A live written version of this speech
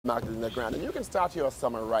Magdalena Grand, and you can start your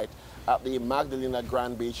summer right at the Magdalena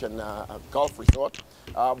Grand Beach and Golf Resort.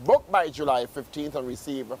 Book by July 15th and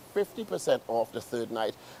receive 50% off the third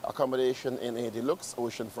night. Accommodation in a deluxe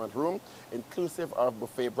oceanfront room, inclusive of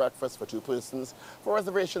buffet breakfast for 2 persons. For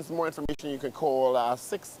reservations, more information, you can call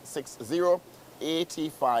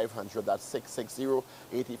 660-8500. That's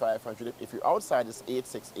 660-8500. If you're outside, it's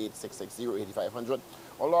 868-660-8500.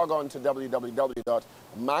 Or log on to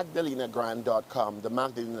www.magdalenagrand.com. The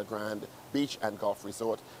Magdalena Grand Beach and Golf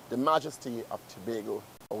Resort. The Majesty of Tobago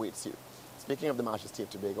awaits you. Speaking of the Majesty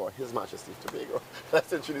of Tobago, or His Majesty of Tobago,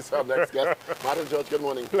 let's introduce our next guest. Martin George, good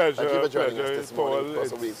morning. Pleasure. Thank you for joining us this morning. Paul,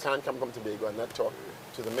 Because we can't come from Tobago and not talk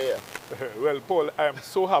to the mayor. Well, Paul, I am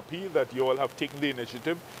so happy that you all have taken the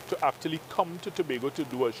initiative to actually come to Tobago to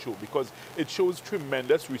do a show, because it shows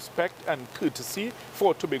tremendous respect and courtesy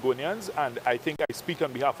for Tobagonians, and I think I speak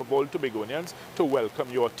on behalf of all Tobagonians to welcome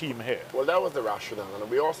your team here. Well, that was the rationale, and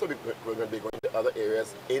we also we're going to be going to other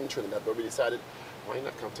areas in Trinidad, but we decided, why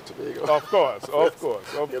not come to Tobago? Of course, of course,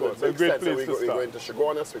 of course. A great place to start. We're going to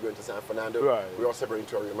Chaguanas, we're going to San Fernando. Right. We're also going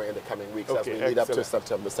to Arima in the coming weeks as Okay, we lead up to excellent.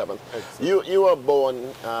 September 7th. Excellent. You were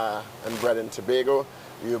born and bred in Tobago.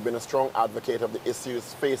 You've been a strong advocate of the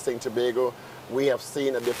issues facing Tobago. We have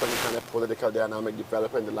seen a different kind of political dynamic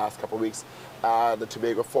develop in the last couple of weeks. The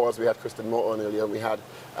Tobago Falls, we had Kristen Moore on earlier. We had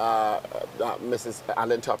Mrs.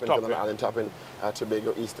 Allen Toppin, Governor Allen Toppin,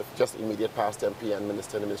 Tobago East, just immediate past MP and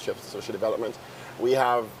Minister in the Ministry of Social Development. We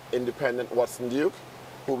have independent Watson Duke,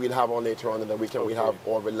 who we'll have on later on in the weekend. We have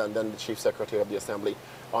Orville London, the Chief Secretary of the Assembly,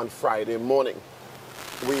 on Friday morning.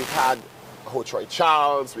 We've had Ho Troy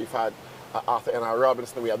Charles, we've had Arthur N.R.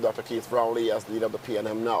 Robinson, we have Dr. Keith Brownlee as leader of the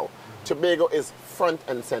PNM now. Tobago is front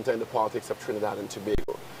and center in the politics of Trinidad and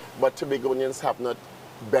Tobago, but Tobagonians have not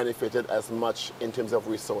benefited as much in terms of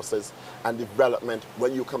resources and development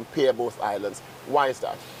when you compare both islands. Why is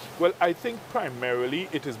that? Well, I think primarily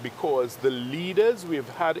it is because the leaders we've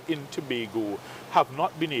had in Tobago have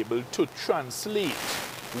not been able to translate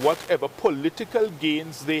whatever political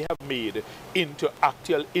gains they have made into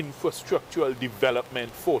actual infrastructural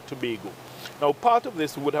development for Tobago. Now, part of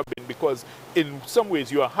this would have been because in some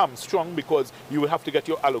ways you are hamstrung because you will have to get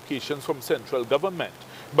your allocations from central government.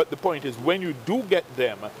 But the point is, when you do get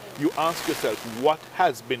them, you ask yourself, what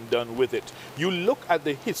has been done with it? You look at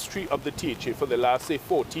the history of the THA for the last, say,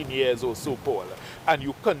 14 years or so, Paul, and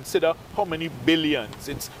you consider how many billions,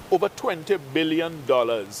 it's over $20 billion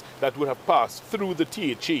that would have passed through the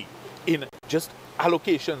THA in just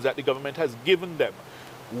allocations that the government has given them.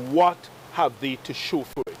 What have they to show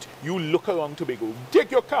for it? You look around Tobago,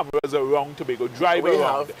 take your cameras around Tobago, drive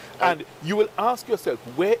around, and you will ask yourself,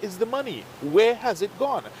 where is the money? Where has it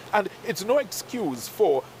gone? And it's no excuse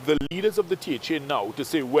for the leaders of the THA now to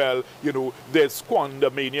say, well, you know, there's squander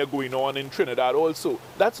mania going on in Trinidad also.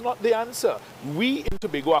 That's not the answer. We in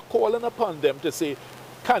Tobago are calling upon them to say,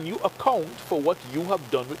 can you account for what you have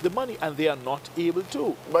done with the money? And they are not able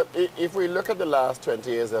to. But if we look at the last 20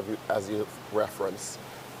 years, as you referenced,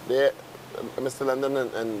 Mr. London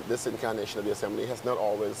and this incarnation of the Assembly has not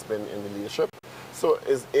always been in the leadership. So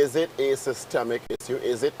is it a systemic issue?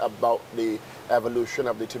 Is it about the evolution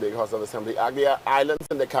of the Tobago House of Assembly? Are there islands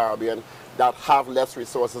in the Caribbean that have less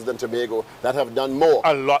resources than Tobago that have done more?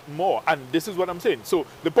 A lot more. And this is what I'm saying. So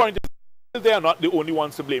the point is, they are not the only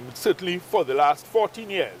ones to blame. Certainly for the last 14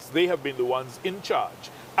 years, they have been the ones in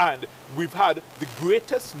charge. And we've had the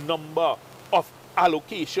greatest number of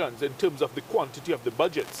allocations in terms of the quantity of the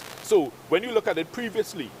budgets. So when you look at it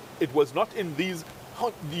previously, it was not in these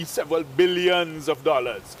several billions of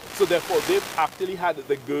dollars. So therefore, they've actually had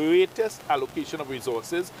the greatest allocation of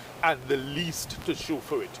resources and the least to show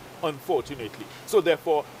for it, unfortunately. So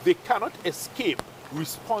therefore, they cannot escape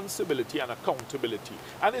responsibility and accountability.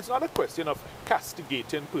 And it's not a question of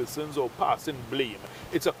castigating persons or passing blame.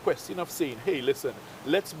 It's a question of saying, hey, listen,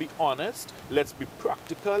 let's be honest, let's be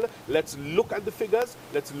practical, let's look at the figures,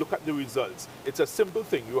 let's look at the results. It's a simple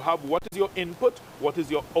thing. You have what is your input, what is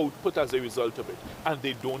your output as a result of it, and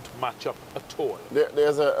they don't match up at all.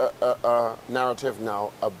 There's a narrative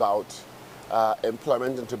now about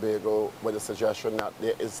employment in Tobago with the suggestion that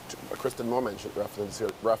there is, Kristen Moore mentioned,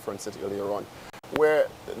 referenced it earlier on, where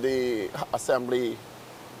the Assembly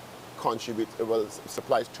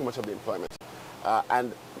supplies too much of the employment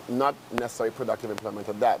and not necessarily productive employment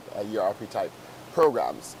of that, ERP type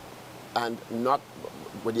programs, and not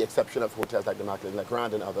with the exception of hotels like the Magdalena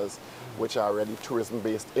Grand and others, which are already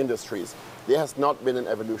tourism-based industries. There has not been an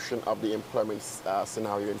evolution of the employment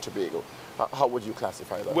scenario in Tobago. How would you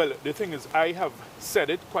classify that? Well, the thing is, I have said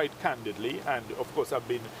it quite candidly, and of course I've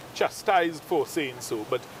been chastised for saying so,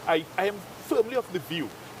 but I am firmly of the view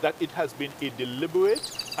that it has been a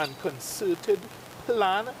deliberate and concerted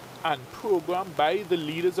plan and program by the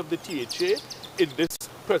leaders of the THA in this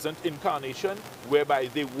present incarnation, whereby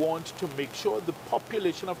they want to make sure the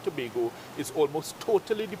population of Tobago is almost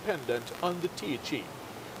totally dependent on the THA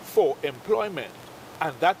for employment.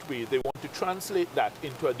 And that way, they want to translate that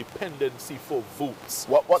into a dependency for votes.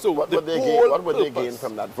 What would they gain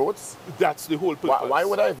from that? Votes? That's the whole purpose. Why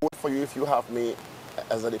would I vote for you if you have me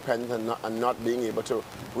as a dependent and not being able to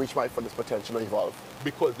reach my fullest potential and evolve?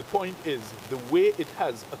 Because the point is, the way it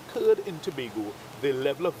has occurred in Tobago, the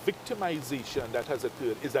level of victimization that has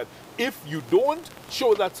occurred is that if you don't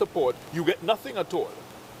show that support, you get nothing at all.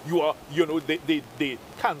 You are, they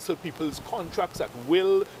cancel people's contracts at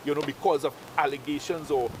will, because of allegations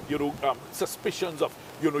or, suspicions of,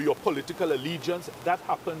 your political allegiance. That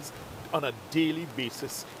happens on a daily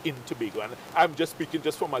basis in Tobago. And I'm just speaking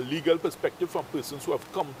just from a legal perspective from persons who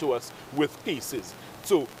have come to us with cases.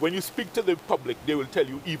 So when you speak to the public, they will tell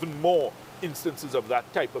you even more instances of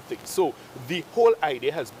that type of thing. So the whole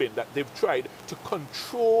idea has been that they've tried to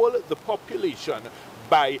control the population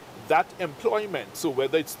by that employment. So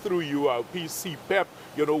whether it's through URP, CPEP,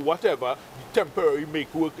 whatever, temporary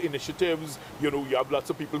make work initiatives, you have lots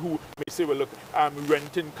of people who may say, well, look, I'm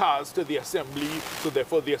renting cars to the assembly, so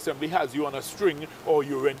therefore the assembly has you on a string, or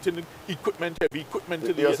you're renting equipment, heavy equipment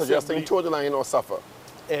to the assembly. You're suggesting toe the line or suffer.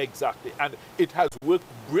 Exactly. And it has worked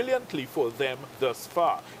brilliantly for them thus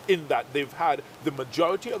far, in that they've had the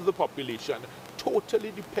majority of the population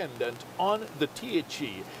totally dependent on the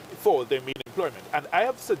THA for their main employment. And I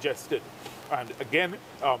have suggested, and again,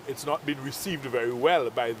 it's not been received very well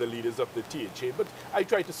by the leaders of the THA, but I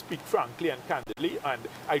try to speak frankly and candidly, and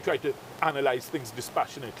I try to analyze things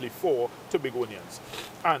dispassionately for Tobagonians.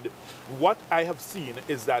 And what I have seen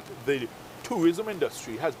is that the tourism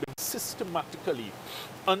industry has been systematically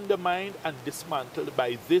undermined and dismantled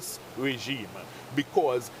by this regime,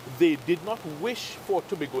 because they did not wish for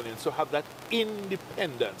Tobagonians to have that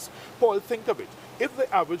independence. Paul, think of it. If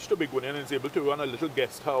the average Tobagonian is able to run a little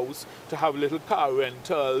guest house, to have little car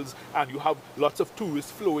rentals, and you have lots of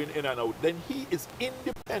tourists flowing in and out, then he is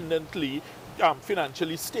independently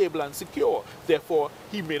financially stable and secure. Therefore,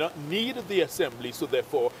 he may not need the assembly, so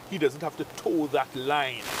therefore, he doesn't have to toe that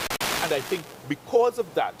line. And I think because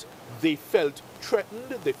of that, they felt threatened,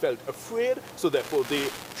 they felt afraid, so therefore they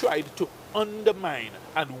tried to undermine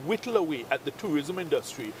and whittle away at the tourism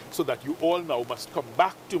industry, so that you all now must come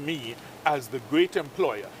back to me as the great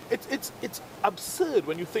employer. It's absurd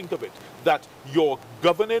when you think of it, that your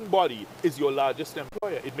governing body is your largest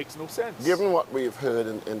employer. It makes no sense. Given what we've heard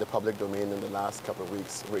in the public domain in the last couple of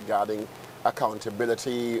weeks regarding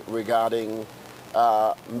accountability, regarding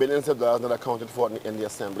millions of dollars not accounted for in the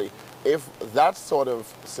assembly, if that sort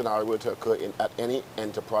of scenario were to occur at any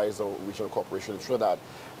enterprise or regional corporation in Trinidad,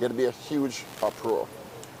 there'd be a huge uproar.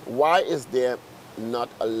 Why is there not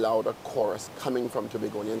a louder chorus coming from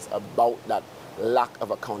Tobagonians about that lack of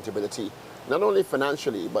accountability, not only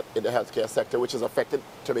financially, but in the healthcare sector, which has affected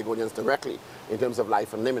Tobagonians directly in terms of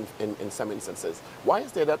life and limb in some instances? Why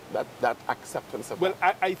is there that acceptance of that?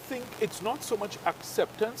 Well, I think it's not so much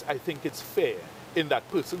acceptance, I think it's fair, in that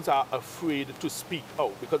persons are afraid to speak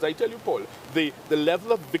out. Because I tell you, Paul, the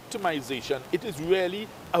level of victimization, it is really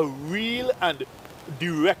a real and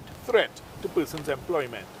direct threat to persons'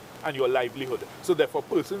 employment and your livelihood. So therefore,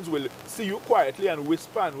 persons will see you quietly and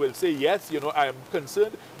whisper and will say, yes, I am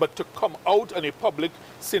concerned, but to come out in a public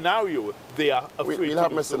scenario, they are afraid. We'll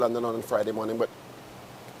have Mr. London on Friday morning, but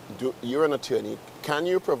you're an attorney. Can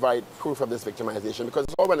you provide proof of this victimization? Because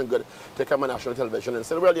it's all well and good to come on national television and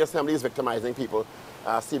say, well, the assembly is victimizing people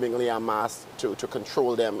seemingly en masse to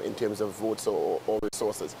control them in terms of votes or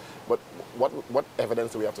resources. But what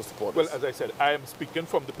evidence do we have to support this? Well, as I said, I am speaking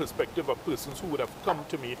from the perspective of persons who would have come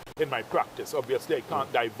to me in my practice. Obviously, I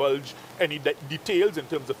can't divulge any details in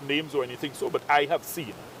terms of names or anything so, but I have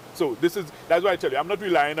seen. So that's why I tell you, I'm not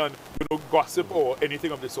relying on gossip or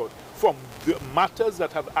anything of the sort. From the matters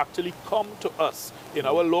that have actually come to us in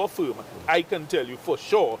our law firm, I can tell you for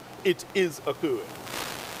sure it is occurring.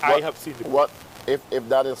 I have seen it. What if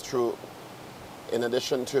that is true? In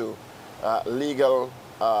addition to legal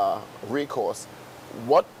recourse,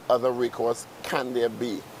 what other recourse can there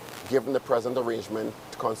be, given the present arrangement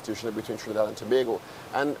constitutional between Trinidad and Tobago?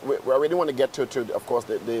 And we really want to get to of course,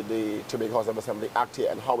 the Tobago House of Assembly Act here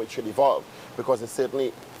and how it should evolve, because it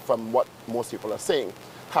certainly, from what most people are saying,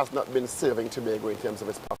 has not been serving Tobago in terms of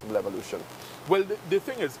its possible evolution. Well, the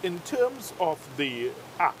thing is, in terms of the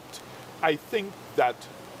Act, I think that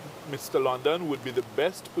Mr. London would be the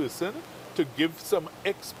best person to give some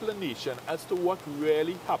explanation as to what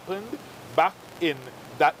really happened back in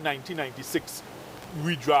that 1996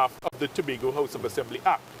 redraft of the Tobago House of Assembly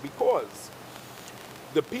Act, because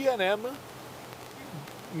the PNM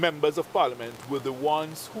members of parliament were the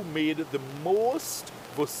ones who made the most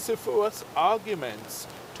vociferous arguments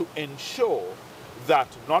to ensure that,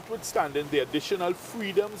 notwithstanding the additional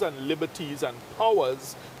freedoms and liberties and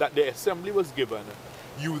powers that the assembly was given,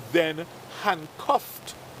 you then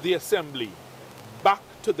handcuffed the assembly back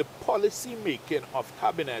to the policy making of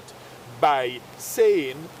cabinet by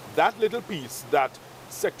saying that little piece that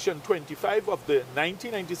Section 25 of the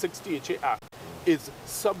 1996 THA Act is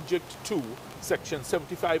subject to Section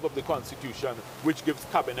 75 of the Constitution, which gives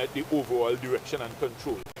cabinet the overall direction and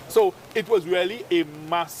control. So it was really a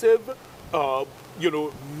massive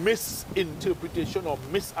misinterpretation or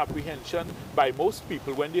misapprehension by most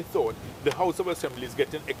people when they thought the House of Assembly is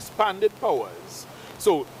getting expanded powers.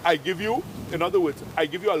 So I give you, in other words, I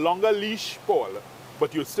give you a longer leash, Paul,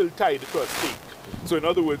 but you're still tied to a stake. So in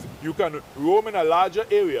other words, you can roam in a larger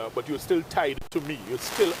area, but you're still tied to me. You're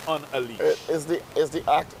still on a leash. Is the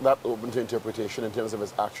act that open to interpretation in terms of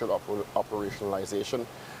its actual operationalization?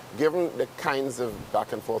 Given the kinds of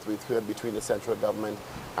back and forth we've heard between the central government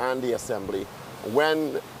and the assembly,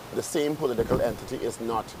 when the same political entity is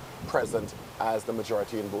not present as the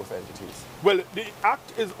majority in both entities? Well, the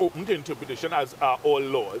act is open to interpretation, as are all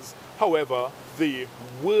laws. However, the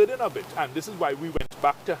wording of it, and this is why we went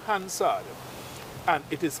back to Hansard, and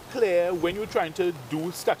it is clear when you're trying to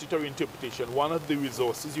do statutory interpretation, one of the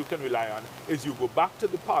resources you can rely on is you go back to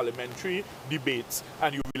the parliamentary debates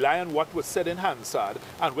and you rely on what was said in Hansard.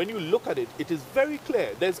 And when you look at it, it is very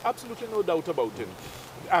clear. There's absolutely no doubt about it.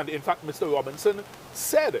 And in fact, Mr. Robinson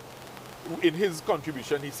said in his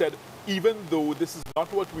contribution, he said, even though this is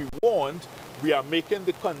not what we want, we are making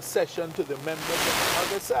the concession to the members on the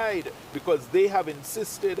other side because they have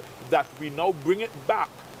insisted that we now bring it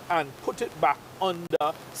back and put it back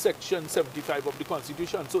under Section 75 of the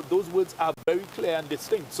Constitution. So those words are very clear and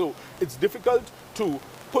distinct. So it's difficult to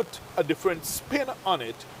put a different spin on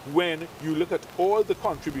it when you look at all the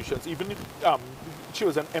contributions. Even she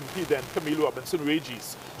was an MP then, Camille Robinson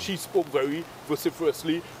Regis. She spoke very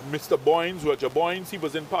vociferously. Mr. Boynes, Roger Boynes, he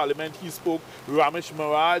was in Parliament, he spoke. Ramesh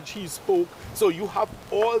Maraj, he spoke. So you have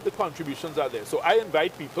all the contributions are there. So I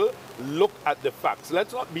invite people, look at the facts.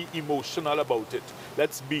 Let's not be emotional about it.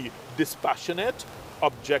 Let's be dispassionate,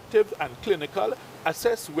 objective and clinical,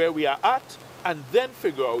 assess where we are at, and then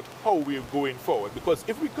figure out how we're going forward. Because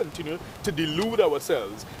if we continue to delude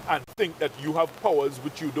ourselves and think that you have powers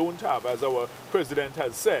which you don't have, as our president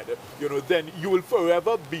has said, then you will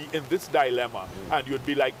forever be in this dilemma. And you'd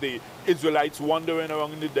be like the Israelites wandering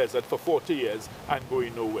around in the desert for 40 years and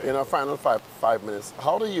going nowhere. In our final five minutes,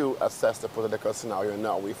 how do you assess the political scenario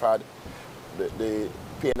now? We've had the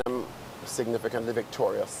PNM significantly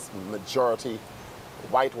victorious, majority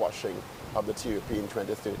whitewashing of the TUP in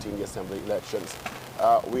 2013, the assembly elections.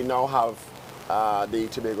 We now have the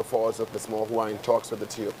Tobago Falls of Ms. Moore, who are in talks with the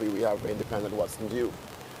TUP. We have independent Watson Dew.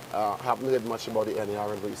 Haven't heard much about the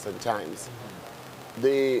NAR in recent times.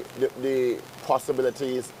 The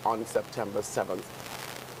possibilities on September 7th.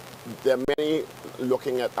 There are many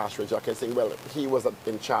looking at Ashra Jacques saying, well, he was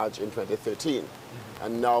in charge in 2013,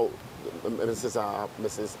 and now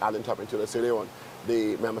Mrs. Allen Topping to the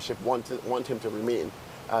the membership want him to remain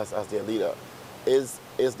as their leader. Is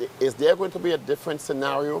there going to be a different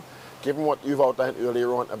scenario, given what you've outlined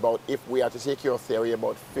earlier on about if we are to take your theory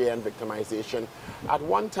about fear and victimization? At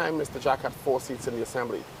one time, Mr. Jack had 4 seats in the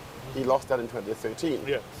assembly. He lost that in 2013.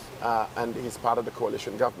 Yes. And he's part of the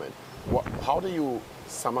coalition government. How do you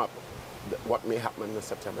sum up what may happen on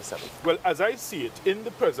September 7th? Well, as I see it, in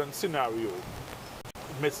the present scenario,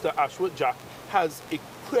 Mr. Ashworth Jack has a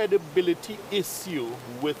credibility issue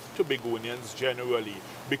with Tobagonians generally,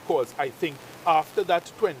 because I think after that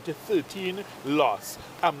 2013 loss,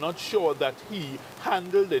 I'm not sure that he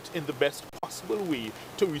handled it in the best possible way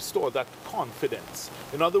to restore that confidence.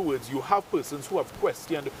 In other words, you have persons who have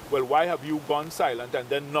questioned, well, why have you gone silent, and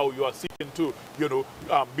then now you are seeking to,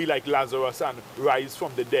 be like Lazarus and rise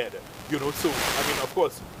from the dead. So, I mean, of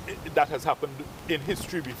course, that has happened in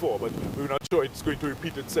history before, but we're not sure it's going to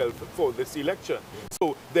repeat itself for this election.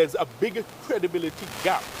 So there's a big credibility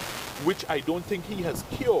gap, which I don't think he has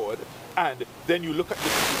cured. And then you look at the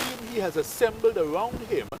team he has assembled around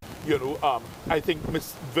him, I think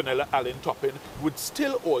Miss Vanilla Allen Toppin would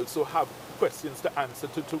still also have questions to answer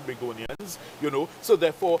to Tobagonians, So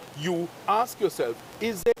therefore, you ask yourself,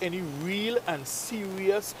 is there any real and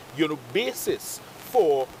serious, basis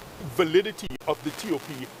for validity of the TOP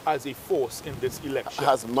as a force in this election?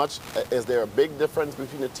 Is there a big difference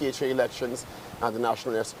between the THA elections and the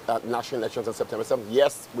national elections on September 7th?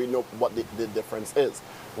 Yes, we know what the difference is.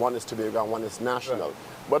 One is Tobago and one is national. Right.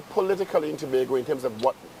 But politically in Tobago, in terms of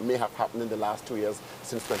what may have happened in the last 2 years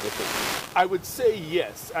since 2015? I would say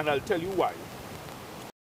yes, and I'll tell you why.